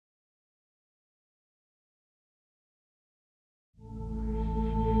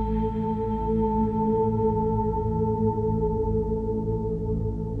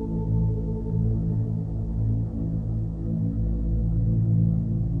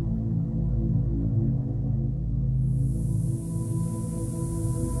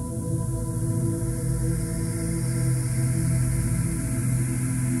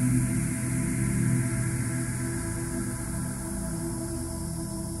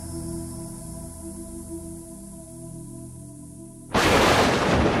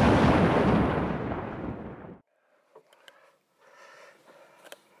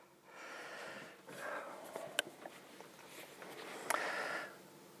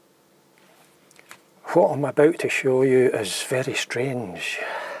What I'm about to show you is very strange.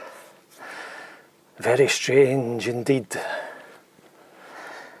 Very strange indeed.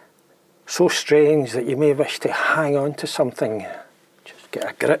 So strange that you may wish to hang on to something, just get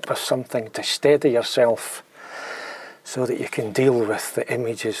a grip of something to steady yourself so that you can deal with the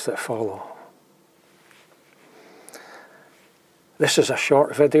images that follow. This is a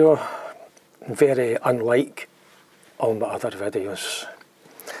short video, very unlike all my other videos.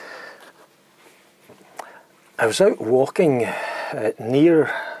 I was out walking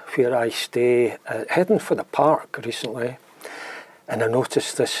near where I stay, heading for the park recently, and I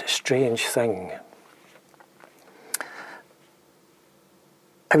noticed this strange thing.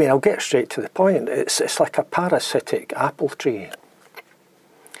 I mean, I'll get straight to the point. It's like a parasitic apple tree.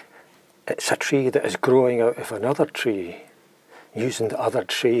 It's a tree that is growing out of another tree, using the other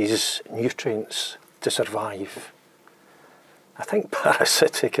tree's nutrients to survive. I think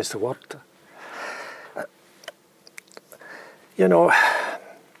parasitic is the word. You know,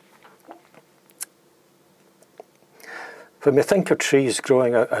 when we think of trees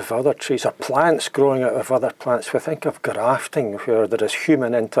growing out of other trees, or plants growing out of other plants, we think of grafting, where there is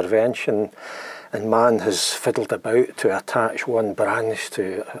human intervention and man has fiddled about to attach one branch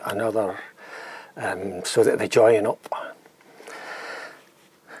to another so that they join up.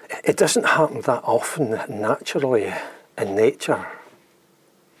 It doesn't happen that often naturally in nature.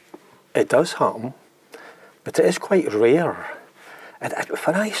 It does happen, but it is quite rare. And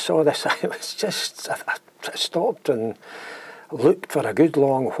when I saw this, I stopped and looked for a good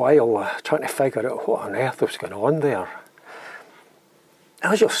long while, trying to figure out what on earth was going on there.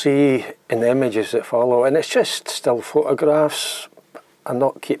 As you'll see in the images that follow, and it's just still photographs, and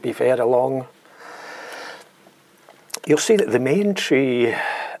not keep me very long, you'll see that the main tree,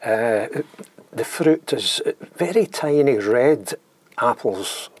 the fruit is very tiny red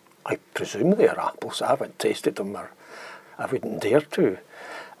apples. I presume they are apples. I haven't tasted them, or I wouldn't dare to.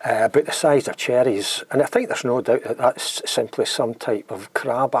 About the size of cherries, and I think there's no doubt that that's simply some type of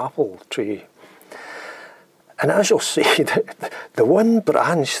crab apple tree. And as you'll see, the one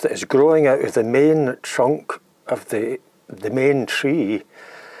branch that is growing out of the main trunk of the main tree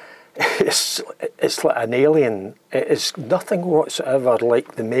it's like an alien. It is nothing whatsoever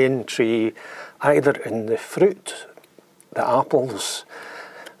like the main tree, either in the fruit, the apples,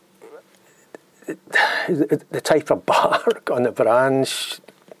 the type of bark on the branch,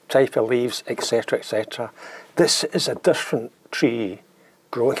 type of leaves, etc., etc. This is a different tree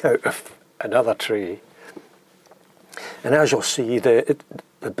growing out of another tree. And as you'll see, the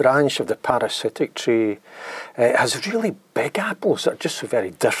branch of the parasitic tree has really big apples that are just so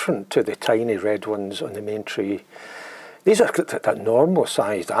very different to the tiny red ones on the main tree. These are the normal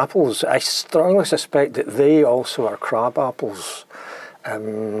sized apples. I strongly suspect that they also are crab apples.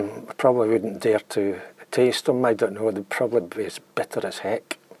 Probably wouldn't dare to taste them. I don't know, they'd probably be as bitter as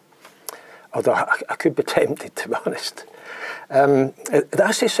heck. Although I could be tempted, to be honest.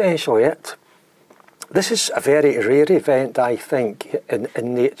 That's essentially it. This is a very rare event, I think,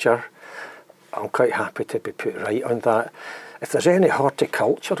 in nature. I'm quite happy to be put right on that. If there's any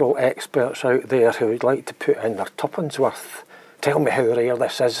horticultural experts out there who would like to put in their tuppence worth, tell me how rare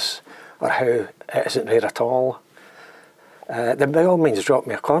this is, or how it isn't rare at all, then by all means drop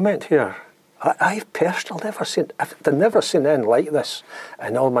me a comment here. I've personally never seen anything like this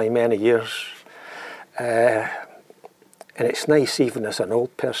in all my many years. And it's nice, even as an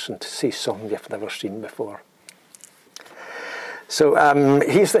old person, to see something you've never seen before. So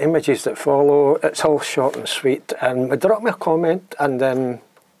here's the images that follow. It's all short and sweet. Drop me a comment and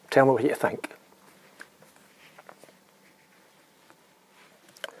tell me what you think.